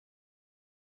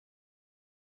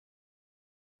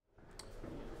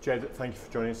Jed, thank you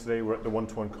for joining us today. We're at the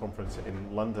 1-to-1 conference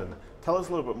in London. Tell us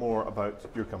a little bit more about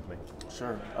your company.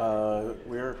 Sure.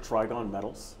 We're Trigon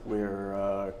Metals. We're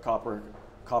a copper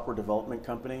development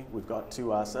company. We've got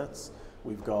two assets.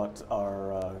 We've got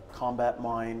our Kombat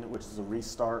Mine, which is a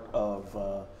restart of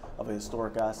a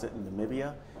historic asset in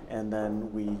Namibia. And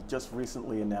then we just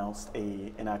recently announced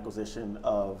an acquisition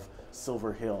of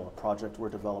Silver Hill, a project we're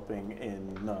developing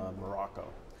in Morocco.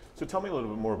 So tell me a little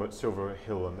bit more about Silver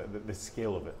Hill and the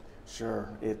scale of it. Sure.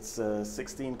 It's a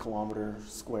 16-kilometer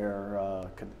square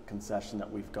concession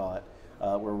that we've got.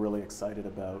 We're really excited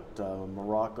about.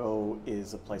 Morocco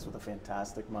is a place with a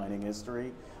fantastic mining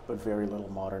history, but very little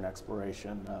modern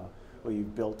exploration.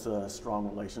 We've built a strong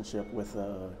relationship with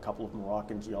a couple of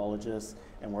Moroccan geologists,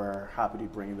 and we're happy to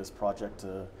bring this project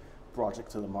to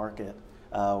the market.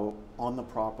 On the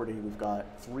property, we've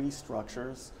got 3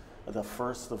 structures. The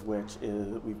first of which is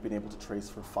we've been able to trace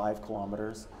for 5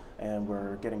 kilometers, and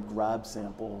we're getting grab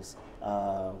samples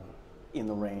in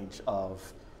the range of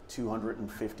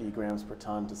 250 grams per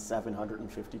ton to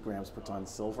 750 grams per ton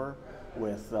silver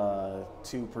with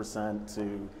 2%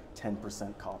 to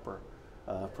 10% copper.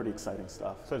 Pretty exciting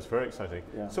stuff. Sounds very exciting.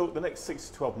 Yeah. So the next 6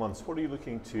 to 12 months, what are you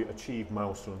looking to achieve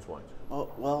milestones-wise?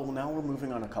 Well, now we're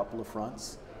moving on a couple of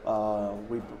fronts.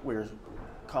 We're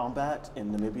Combat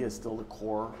in Namibia is still the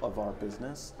core of our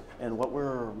business, and what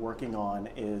we're working on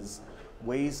is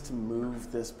ways to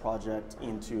move this project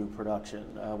into production.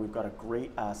 We've got a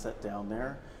great asset down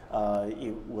there.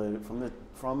 From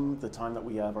the time that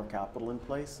we have our capital in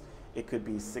place, it could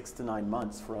be 6 to 9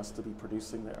 months for us to be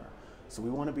producing there. So we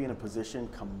want to be in a position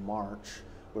come March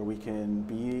where we can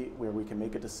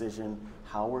make a decision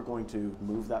how we're going to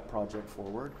move that project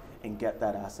forward and get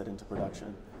that asset into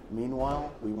production.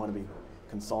 Meanwhile, we want to be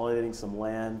consolidating some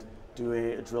land,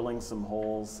 drilling some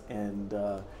holes, and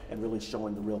really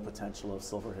showing the real potential of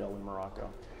Silver Hill in Morocco.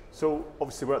 So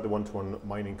obviously we're at the 1-to-1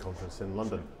 mining conference in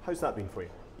London. How's that been for you?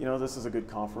 You know, this is a good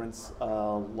conference. A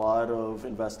lot of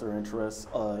investor interest.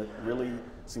 Really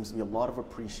seems to be a lot of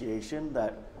appreciation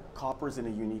that copper's in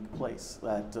a unique place,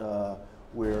 that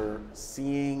we're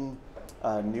seeing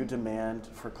new demand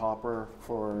for copper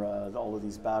for all of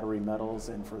these battery metals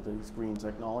and for these green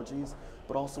technologies,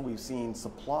 but also we've seen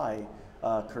supply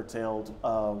curtailed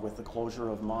with the closure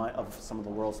of some of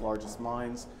the world's largest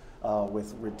mines,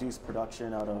 with reduced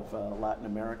production out of Latin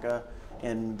America,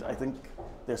 and I think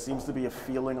there seems to be a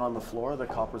feeling on the floor that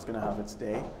copper's going to have its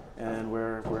day, and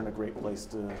we're in a great place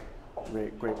to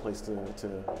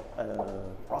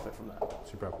profit from that.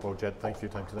 Super. Well, Jed, thanks for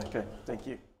your time today. Okay, thank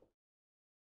you.